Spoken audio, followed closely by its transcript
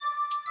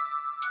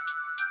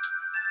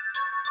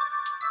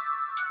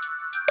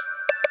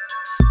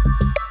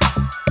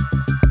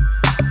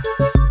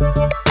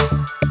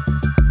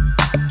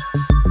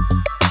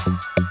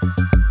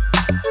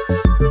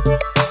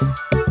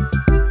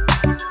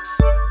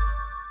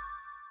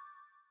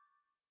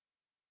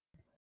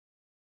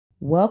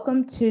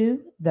Welcome to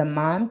the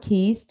Mom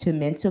Keys to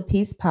Mental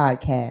Peace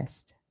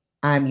podcast.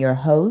 I'm your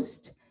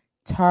host,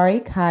 Tari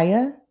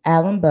Kaya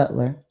Allen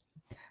Butler.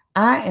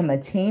 I am a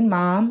teen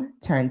mom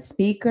turned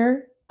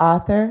speaker,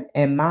 author,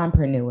 and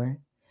mompreneur.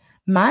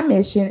 My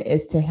mission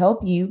is to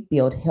help you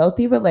build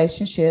healthy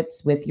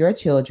relationships with your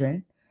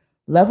children,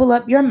 level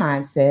up your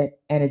mindset,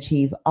 and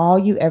achieve all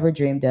you ever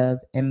dreamed of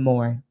and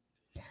more.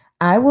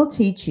 I will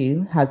teach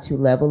you how to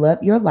level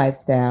up your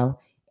lifestyle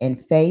in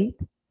faith,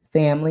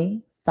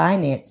 family,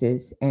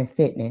 finances, and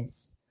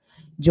fitness.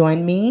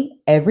 Join me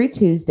every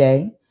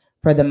Tuesday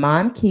for the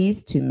Mom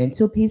Keys to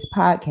Mental Peace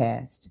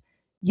podcast.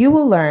 You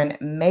will learn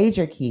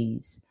major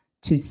keys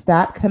to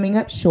stop coming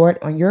up short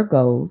on your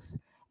goals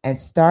and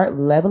start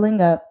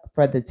leveling up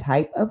for the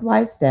type of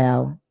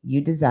lifestyle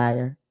you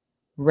desire.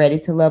 Ready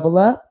to level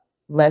up?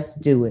 Let's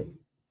do it.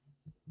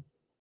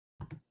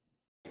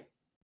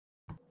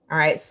 All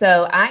right,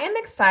 so I am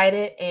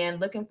excited and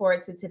looking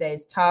forward to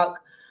today's talk.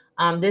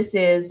 This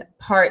is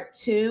part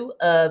 2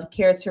 of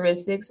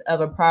characteristics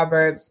of a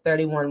Proverbs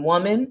 31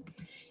 woman.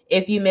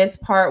 If you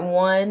missed part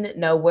 1,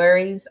 no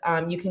worries.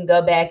 You can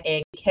go back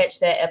and catch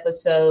that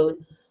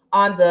episode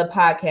on the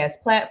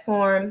podcast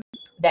platform.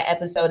 That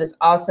episode is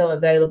also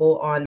available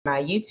on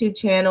my YouTube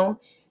channel,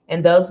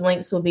 and those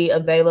links will be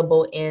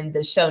available in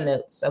the show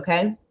notes,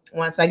 okay?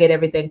 Once I get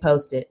everything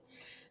posted.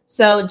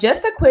 So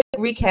just a quick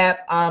recap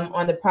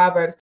on the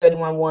Proverbs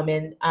 31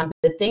 woman.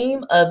 The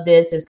theme of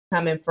this is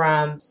coming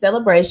from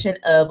celebration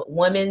of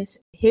Women's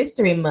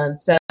History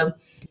Month. So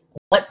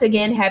once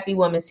again, happy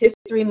Women's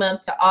History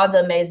Month to all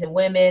the amazing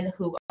women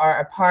who are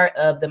a part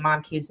of the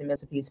Mom Keys and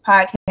Mental Peace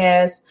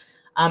podcast.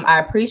 I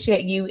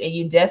appreciate you, and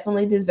you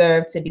definitely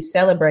deserve to be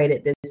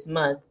celebrated this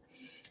month.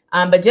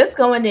 But just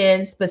going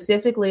in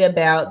specifically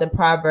about the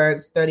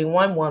Proverbs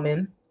 31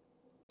 woman,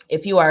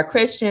 if you are a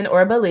Christian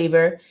or a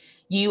believer,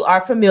 you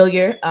are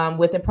familiar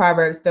with the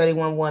Proverbs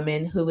 31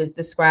 woman who is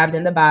described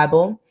in the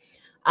Bible.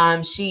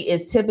 She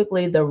is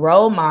typically the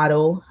role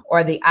model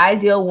or the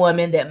ideal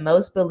woman that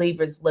most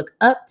believers look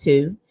up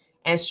to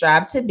and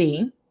strive to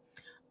be.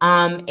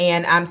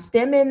 And I'm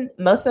stemming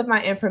most of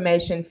my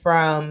information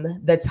from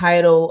the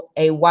title,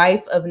 A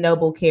Wife of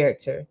Noble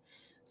Character.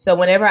 So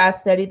whenever I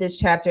study this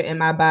chapter in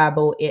my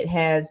Bible, it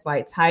has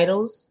like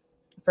titles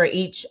for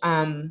each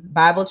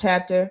Bible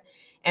chapter.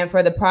 And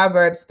for the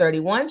Proverbs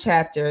 31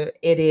 chapter,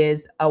 it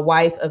is a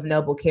wife of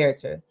noble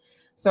character.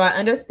 So I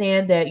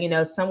understand that,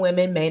 some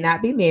women may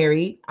not be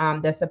married.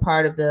 That's a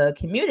part of the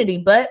community,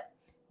 but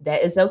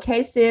that is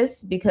okay,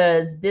 sis,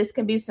 because this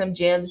can be some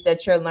gems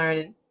that you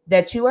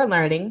are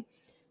learning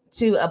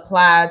to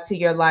apply to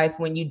your life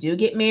when you do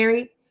get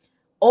married,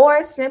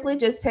 or simply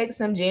just take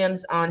some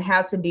gems on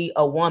how to be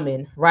a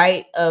woman,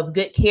 right? Of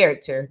good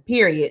character,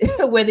 period,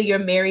 whether you're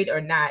married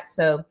or not.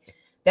 So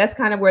that's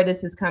kind of where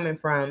this is coming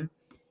from.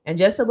 And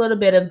just a little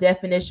bit of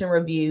definition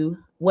review.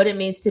 What it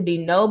means to be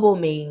noble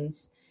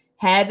means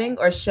having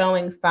or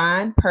showing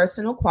fine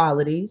personal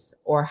qualities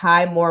or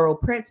high moral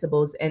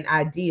principles and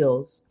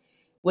ideals,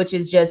 which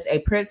is just a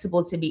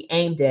principle to be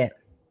aimed at.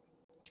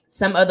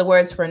 Some other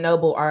words for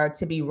noble are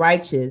to be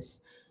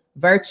righteous,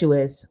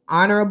 virtuous,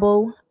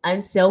 honorable,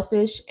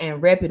 unselfish, and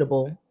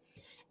reputable.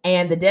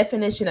 And the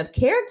definition of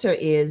character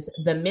is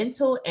the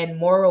mental and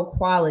moral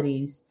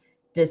qualities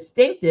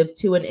distinctive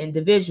to an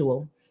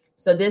individual.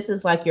 So this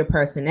is like your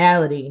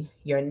personality,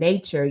 your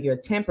nature, your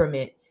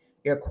temperament,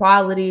 your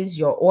qualities,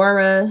 your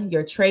aura,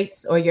 your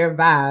traits, or your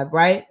vibe,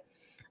 right?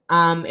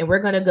 And we're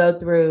going to go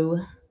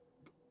through,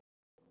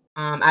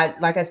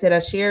 like I said, I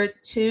shared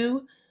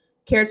 2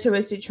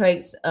 characteristic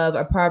traits of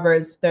a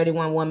Proverbs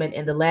 31 woman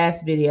in the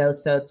last video.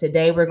 So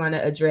today we're going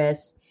to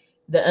address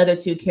the other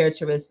 2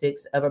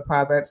 characteristics of a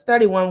Proverbs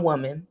 31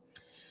 woman.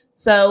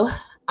 So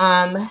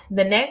the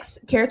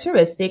next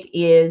characteristic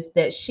is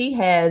that she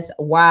has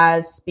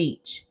wise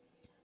speech.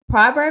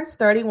 Proverbs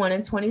 31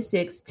 and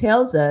 26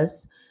 tells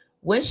us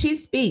when she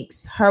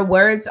speaks, her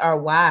words are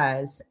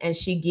wise and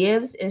she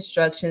gives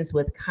instructions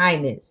with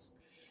kindness.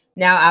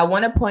 Now, I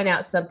want to point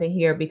out something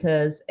here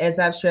because as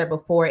I've shared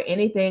before,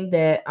 anything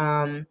that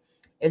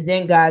is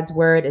in God's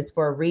word is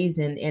for a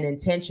reason and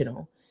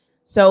intentional.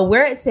 So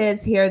where it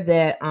says here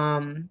that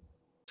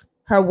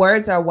her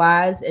words are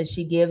wise and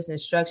she gives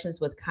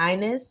instructions with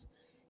kindness,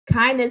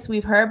 kindness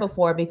we've heard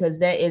before because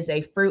that is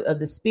a fruit of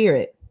the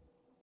Spirit.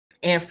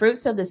 And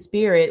fruits of the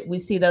Spirit, we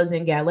see those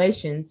in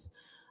Galatians,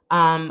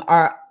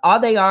 are all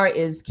they are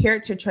is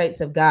character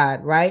traits of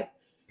God, right?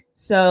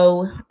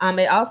 So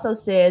it also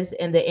says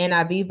in the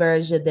NIV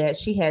version that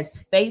she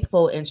has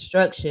faithful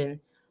instruction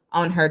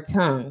on her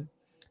tongue.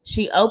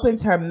 She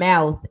opens her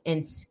mouth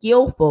in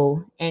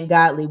skillful and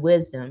godly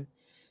wisdom.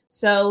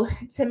 So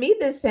to me,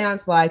 this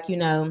sounds like,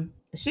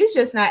 she's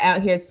just not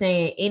out here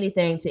saying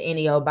anything to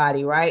any old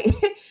body, right?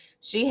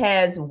 She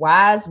has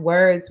wise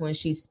words when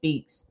she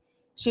speaks.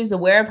 She's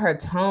aware of her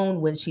tone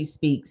when she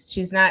speaks.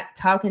 She's not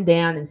talking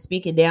down and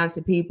speaking down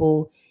to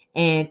people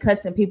and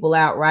cussing people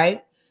out,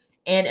 right?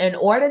 And in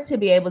order to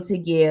be able to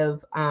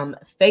give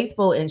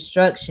faithful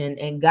instruction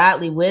and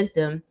godly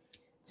wisdom,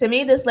 to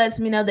me, this lets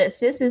me know that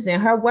sis is in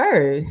her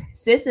word.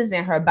 Sis is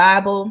in her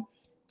Bible.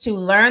 to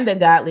learn the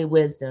godly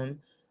wisdom.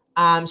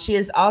 She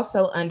is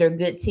also under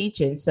good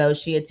teaching. So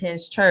she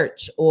attends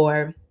church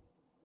or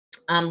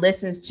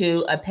listens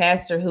to a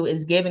pastor who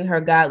is giving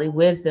her godly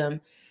wisdom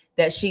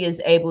that she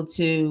is able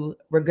to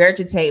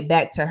regurgitate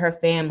back to her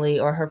family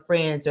or her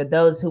friends or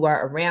those who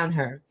are around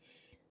her.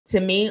 To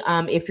me,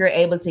 if you're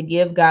able to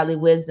give godly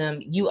wisdom,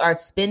 you are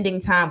spending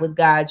time with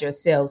God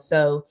yourself.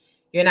 So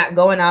you're not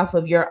going off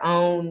of your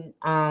own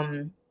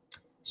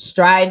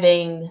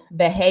striving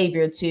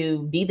behavior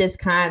to be this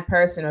kind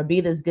person or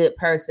be this good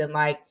person.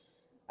 Like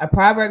a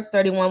Proverbs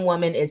 31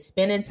 woman is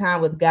spending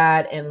time with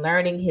God and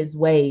learning his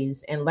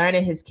ways and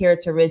learning his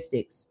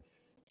characteristics.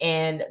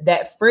 And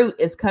that fruit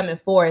is coming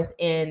forth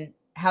in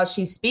how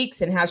she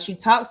speaks and how she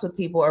talks with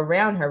people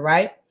around her,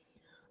 right?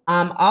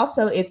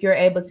 Also, if you're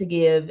able to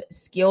give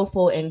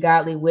skillful and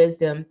godly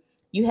wisdom,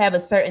 you have a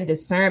certain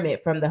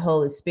discernment from the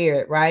Holy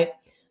Spirit, right?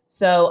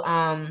 So,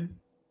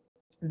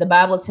 the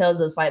Bible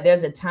tells us like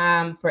there's a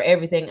time for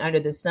everything under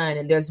the sun,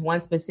 and there's one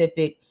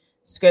specific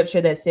scripture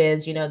that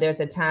says, there's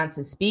a time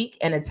to speak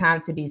and a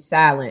time to be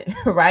silent,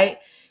 right?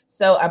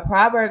 So, a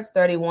Proverbs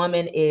 30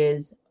 woman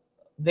is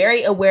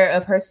very aware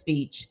of her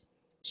speech.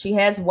 She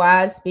has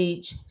wise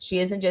speech. She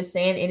isn't just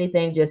saying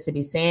anything just to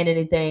be saying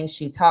anything.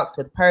 She talks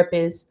with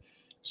purpose.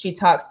 She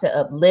talks to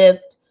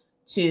uplift,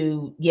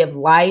 to give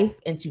life,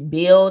 and to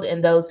build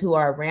in those who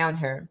are around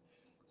her.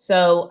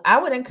 So I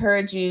would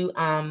encourage you,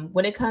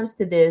 when it comes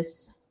to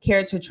this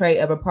character trait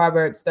of a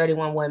Proverbs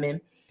 31 woman,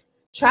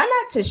 try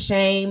not to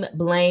shame,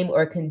 blame,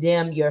 or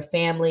condemn your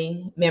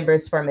family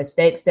members for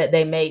mistakes that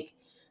they make.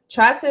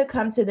 Try to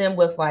come to them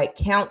with like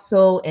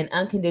counsel and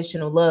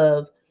unconditional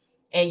love.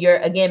 And you're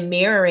again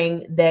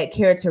mirroring that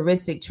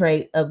characteristic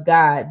trait of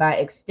God by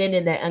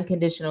extending that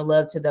unconditional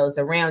love to those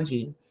around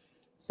you.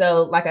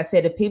 So, like I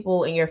said, if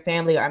people in your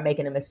family are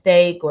making a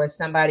mistake or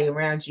somebody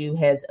around you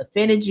has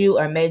offended you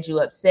or made you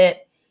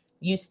upset,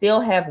 you still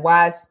have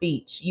wise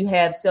speech. You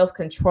have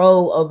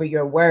self-control over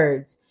your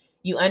words.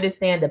 You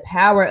understand the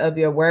power of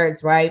your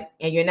words, right?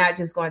 And you're not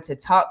just going to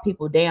talk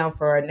people down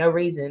for no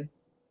reason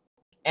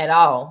at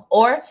all.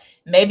 Or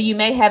maybe you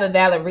may have a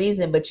valid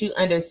reason, but you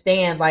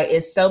understand like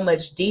it's so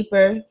much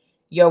deeper.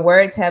 Your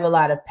words have a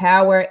lot of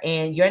power,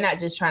 and you're not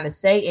just trying to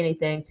say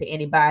anything to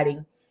anybody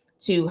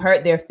to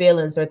hurt their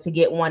feelings or to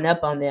get one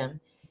up on them.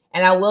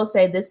 And I will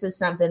say this is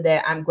something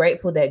that I'm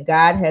grateful that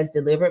God has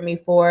delivered me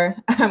for.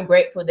 I'm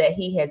grateful that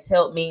he has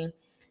helped me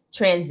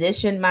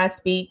transition my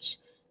speech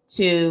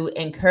to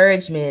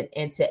encouragement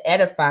and to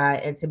edify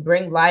and to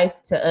bring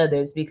life to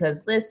others.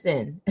 Because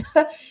listen,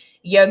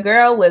 your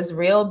girl was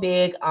real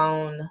big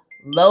on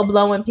low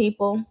blowing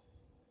people.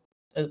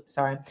 Oops,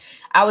 sorry.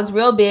 I was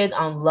real big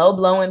on low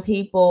blowing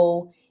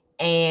people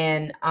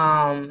and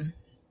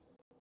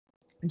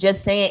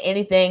just saying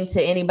anything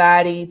to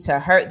anybody to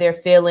hurt their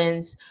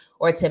feelings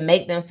or to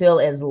make them feel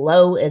as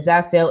low as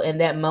I felt in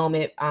that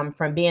moment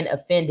from being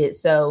offended.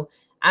 So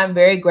I'm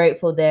very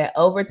grateful that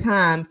over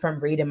time, from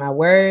reading my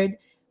word,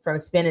 from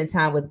spending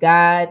time with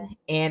God,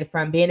 and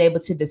from being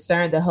able to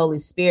discern the Holy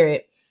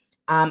Spirit,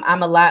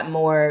 I'm a lot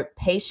more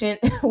patient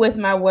with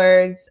my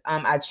words.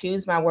 I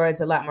choose my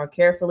words a lot more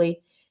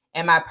carefully.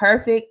 Am I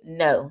perfect?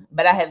 No,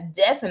 but I have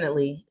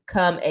definitely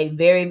come a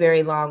very,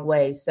 very long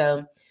way.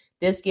 So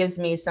this gives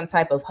me some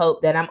type of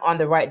hope that I'm on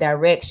the right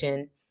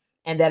direction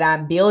and that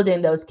I'm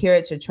building those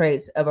character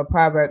traits of a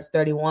Proverbs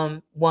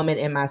 31 woman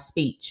in my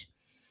speech.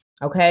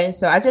 Okay,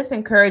 so I just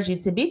encourage you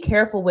to be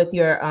careful with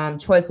your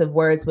choice of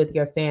words with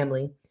your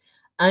family.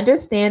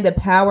 Understand the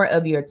power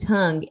of your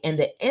tongue and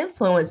the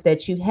influence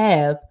that you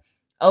have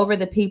over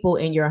the people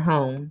in your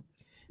home.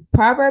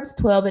 Proverbs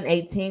 12 and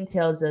 18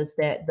 tells us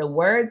that the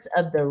words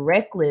of the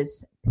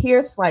reckless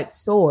pierce like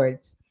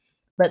swords,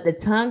 but the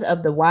tongue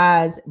of the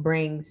wise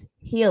brings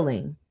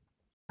healing.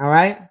 All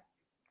right.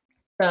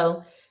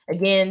 So,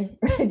 again,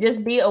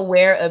 just be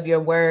aware of your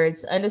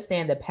words,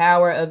 understand the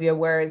power of your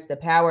words, the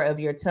power of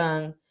your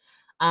tongue.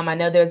 I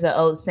know there's an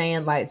old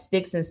saying like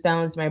sticks and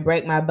stones may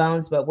break my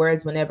bones, but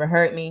words will never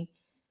hurt me.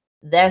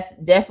 That's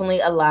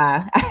definitely a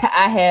lie.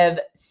 I have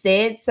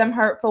said some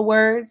hurtful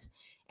words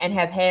and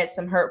have had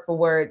some hurtful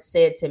words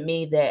said to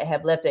me that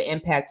have left an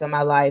impact on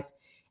my life.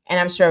 And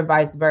I'm sure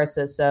vice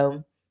versa.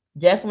 So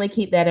definitely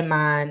keep that in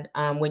mind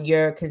when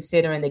you're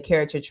considering the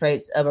character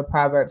traits of a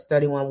Proverbs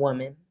 31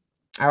 woman.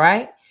 All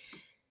right.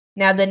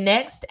 Now, the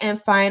next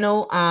and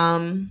final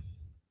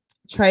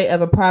trait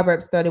of a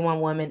Proverbs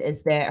 31 woman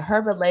is that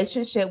her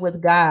relationship with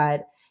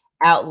God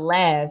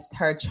outlasts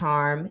her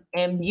charm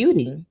and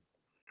beauty.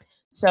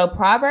 So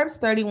Proverbs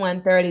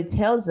 31:30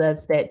 tells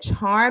us that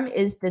charm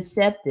is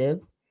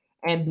deceptive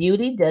and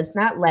beauty does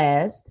not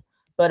last,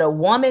 but a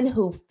woman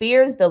who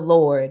fears the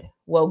Lord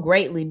will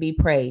greatly be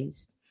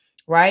praised,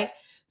 right?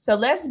 So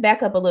let's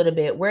back up a little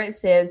bit where it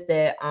says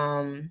that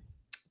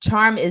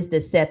charm is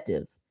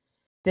deceptive.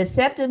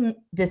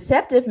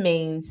 Deceptive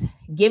means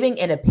giving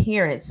an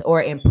appearance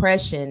or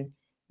impression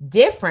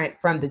different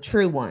from the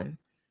true one.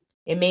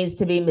 It means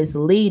to be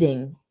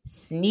misleading,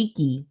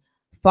 sneaky,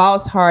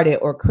 false-hearted,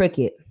 or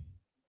crooked.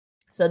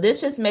 So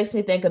this just makes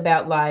me think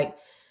about like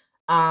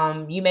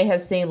You may have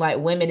seen like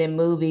women in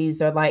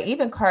movies or like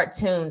even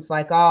cartoons,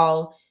 like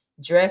all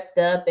dressed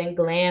up and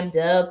glammed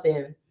up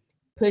and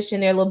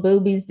pushing their little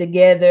boobies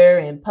together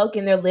and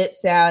poking their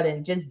lips out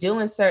and just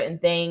doing certain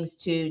things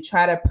to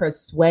try to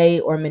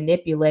persuade or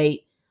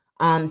manipulate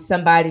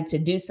somebody to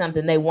do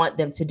something they want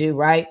them to do,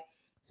 right?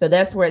 So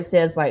that's where it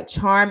says like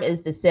charm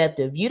is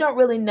deceptive. You don't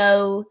really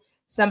know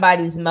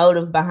somebody's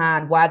motive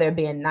behind why they're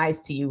being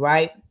nice to you,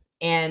 right?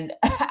 And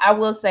I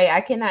will say,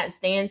 I cannot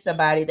stand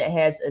somebody that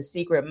has a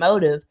secret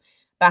motive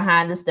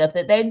behind the stuff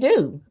that they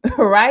do,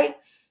 right?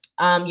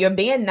 You're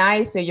being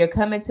nice, or you're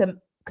coming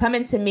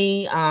to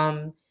me,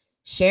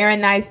 sharing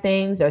nice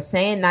things or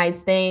saying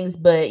nice things,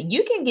 but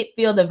you can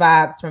feel the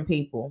vibes from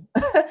people.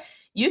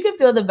 You can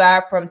feel the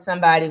vibe from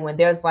somebody when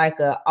there's like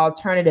a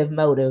alternative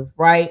motive,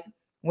 right?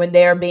 When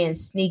they're being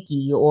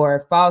sneaky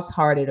or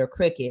false-hearted or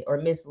crooked or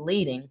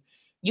misleading,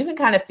 you can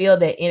kind of feel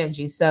that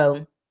energy.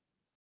 So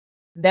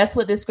that's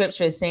what the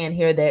scripture is saying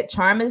here, that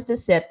charm is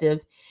deceptive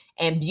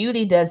and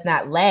beauty does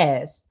not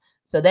last.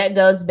 So that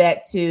goes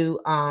back to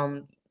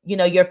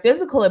your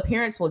physical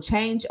appearance will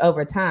change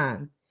over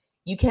time.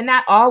 You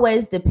cannot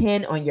always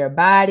depend on your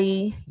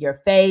body, your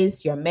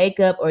face, your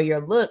makeup, or your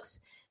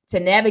looks to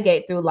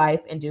navigate through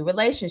life and do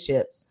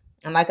relationships.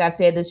 And like I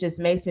said, this just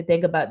makes me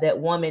think about that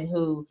woman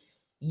who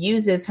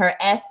uses her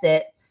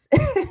assets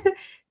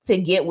to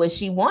get what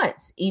she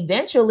wants.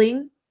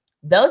 Eventually,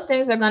 those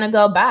things are going to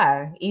go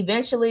by.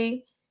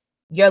 Eventually,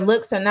 your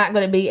looks are not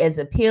going to be as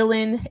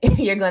appealing.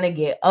 You're going to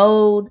get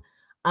old.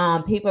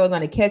 People are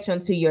going to catch on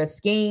to your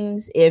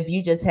schemes if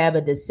you just have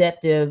a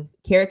deceptive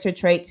character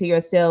trait to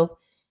yourself.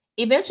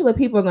 Eventually,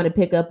 people are going to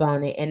pick up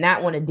on it and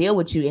not want to deal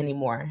with you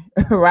anymore,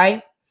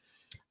 right?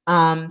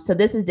 So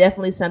this is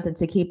definitely something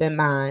to keep in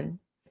mind.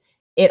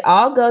 It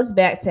all goes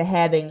back to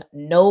having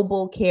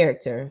noble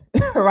character,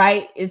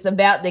 right? It's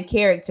about the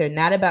character,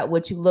 not about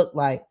what you look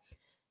like.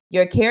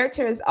 Your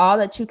character is all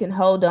that you can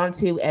hold on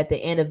to at the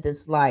end of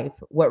this life.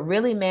 What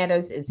really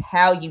matters is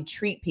how you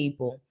treat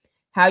people,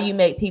 how you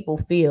make people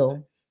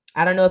feel.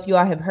 I don't know if you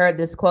all have heard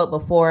this quote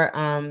before,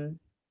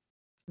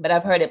 but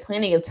I've heard it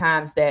plenty of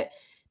times that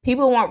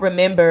people won't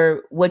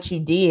remember what you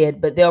did,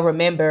 but they'll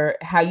remember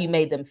how you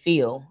made them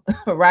feel,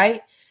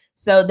 right?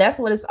 So that's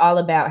what it's all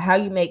about, how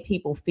you make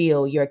people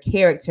feel, your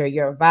character,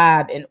 your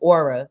vibe, and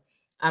aura.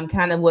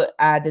 Kind of what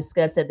I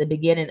discussed at the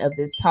beginning of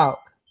this talk.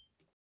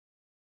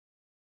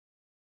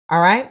 All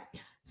right.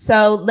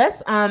 So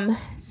let's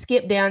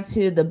skip down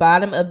to the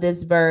bottom of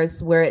this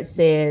verse where it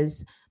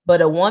says, "But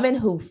a woman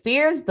who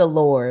fears the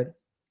Lord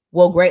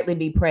will greatly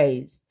be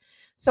praised."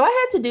 So I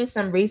had to do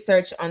some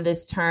research on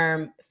this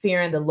term,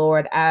 fearing the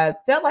Lord. I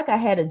felt like I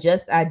had a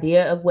just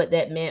idea of what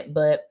that meant,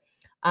 but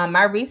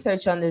my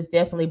research on this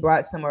definitely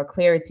brought some more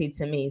clarity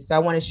to me. So I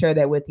want to share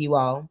that with you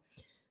all.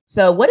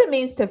 So, what it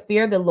means to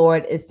fear the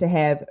Lord is to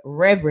have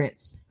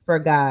reverence for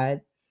God,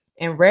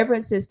 and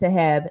reverence is to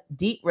have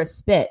deep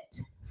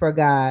respect for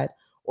God,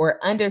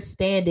 or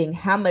understanding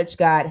how much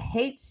God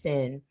hates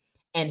sin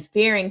and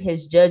fearing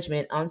his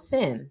judgment on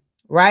sin,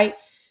 right?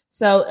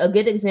 So, a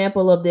good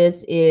example of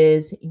this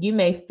is you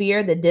may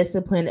fear the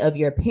discipline of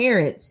your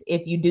parents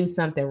if you do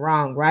something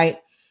wrong, right?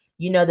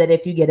 You know that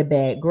if you get a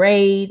bad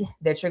grade,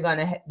 that you're going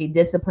to be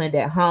disciplined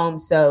at home.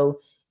 So,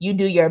 you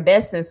do your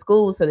best in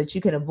school so that you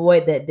can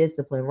avoid that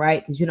discipline,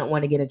 right? Because you don't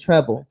want to get in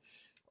trouble.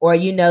 Or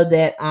you know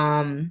that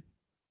and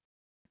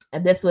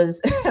this was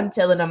I'm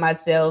telling on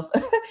myself,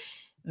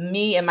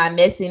 me and my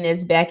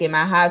messiness back in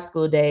my high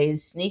school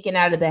days, sneaking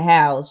out of the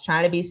house,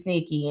 trying to be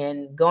sneaky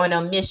and going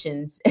on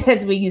missions,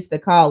 as we used to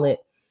call it.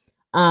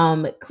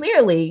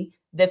 Clearly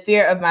the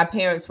fear of my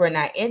parents were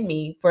not in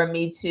me for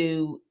me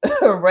to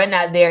run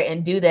out there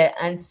and do that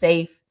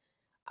unsafe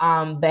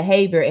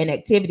behavior and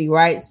activity,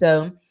 right?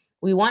 So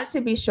we want to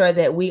be sure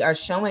that we are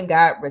showing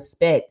God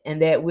respect and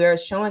that we're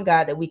showing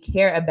God that we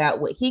care about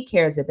what he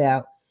cares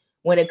about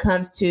when it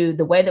comes to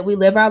the way that we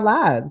live our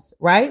lives,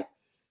 right?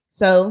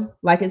 So,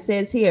 like it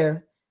says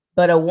here,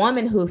 but a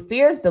woman who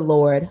fears the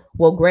Lord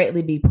will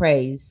greatly be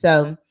praised.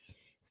 So,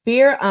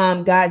 fear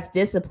God's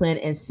discipline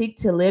and seek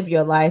to live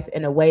your life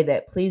in a way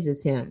that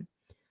pleases him.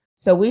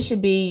 So we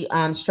should be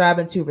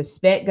striving to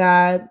respect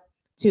God,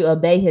 to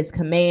obey his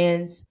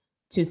commands,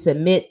 to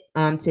submit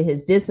to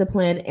his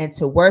discipline, and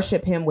to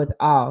worship him with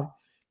awe.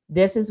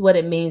 This is what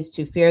it means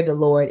to fear the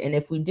Lord. And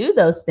if we do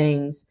those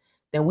things,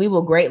 then we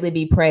will greatly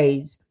be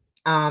praised.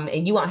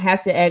 And you won't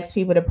have to ask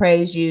people to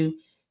praise you.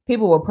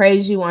 People will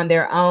praise you on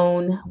their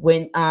own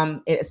when,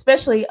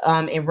 especially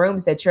in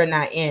rooms that you're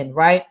not in,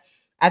 right?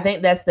 I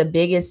think that's the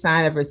biggest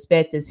sign of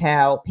respect is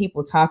how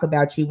people talk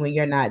about you when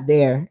you're not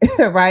there,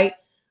 right?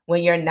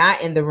 When you're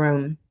not in the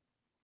room,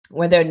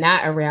 when they're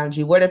not around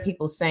you, what are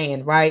people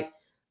saying, right?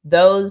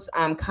 Those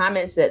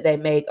comments that they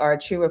make are a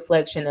true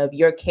reflection of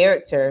your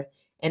character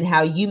and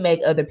how you make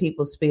other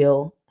people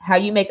feel, how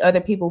you make other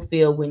people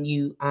feel when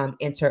you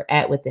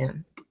interact with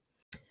them.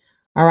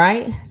 All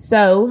right.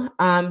 So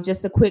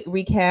just a quick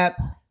recap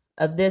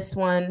of this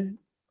one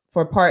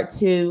for part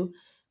two.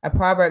 A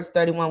Proverbs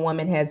 31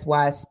 woman has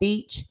wise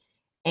speech.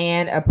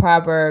 And a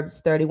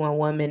Proverbs 31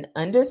 woman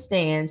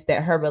understands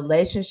that her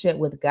relationship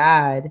with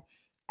God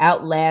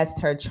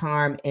outlasts her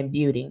charm and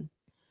beauty.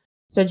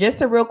 So,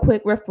 just a real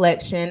quick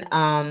reflection.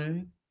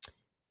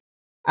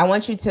 I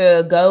want you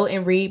to go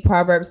and read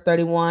Proverbs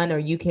 31, or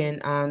you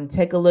can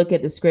take a look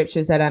at the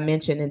scriptures that I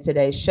mentioned in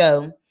today's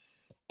show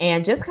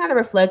and just kind of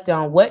reflect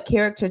on what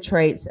character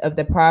traits of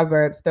the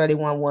Proverbs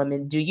 31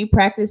 woman do you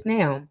practice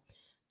now?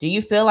 Do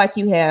you feel like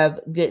you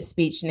have good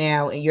speech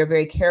now and you're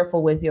very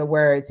careful with your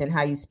words and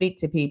how you speak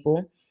to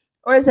people?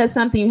 Or is that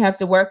something you have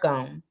to work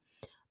on?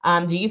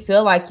 Do you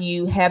feel like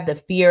you have the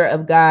fear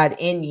of God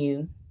in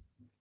you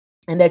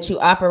and that you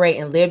operate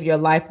and live your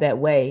life that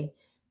way?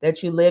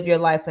 That you live your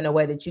life in a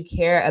way that you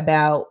care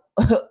about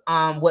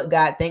what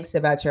God thinks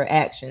about your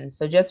actions.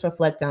 So just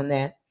reflect on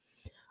that.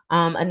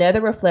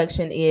 Another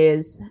reflection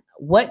is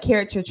what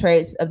character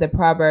traits of the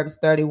Proverbs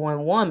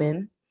 31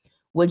 woman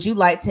would you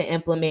like to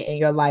implement in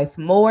your life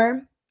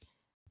more?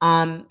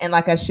 And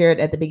like I shared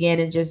at the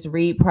beginning, just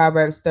read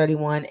Proverbs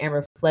 31 and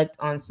reflect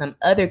on some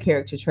other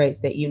character traits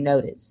that you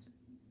notice.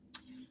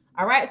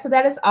 All right, so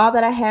that is all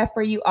that I have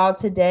for you all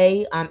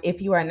today.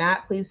 If you are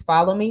not, please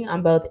follow me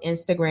on both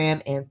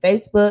Instagram and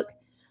Facebook.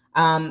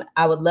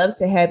 I would love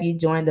to have you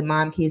join the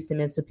Mom Keys to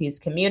Mental Peace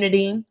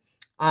community.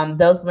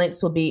 Those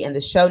links will be in the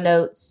show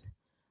notes.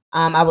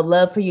 I would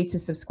love for you to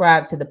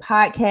subscribe to the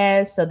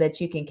podcast so that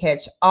you can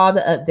catch all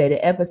the updated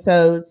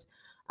episodes,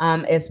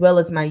 as well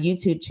as my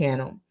YouTube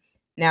channel.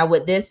 Now,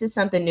 with this is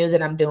something new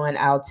that I'm doing.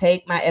 I'll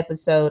take my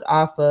episode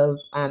off of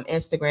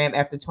Instagram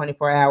after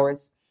 24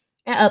 hours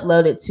and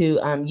upload it to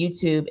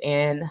YouTube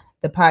and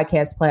the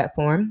podcast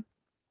platform.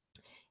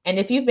 And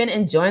if you've been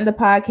enjoying the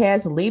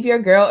podcast, leave your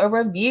girl a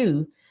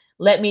review.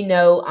 Let me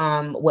know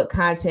what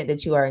content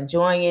that you are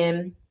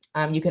enjoying.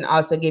 You can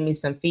also give me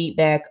some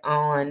feedback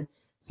on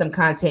some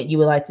content you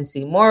would like to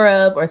see more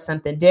of or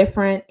something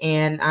different.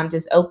 And I'm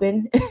just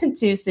open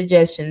to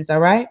suggestions. All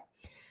right.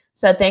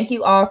 So thank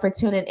you all for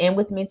tuning in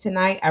with me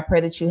tonight. I pray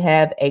that you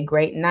have a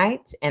great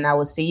night and I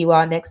will see you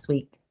all next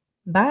week.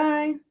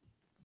 Bye.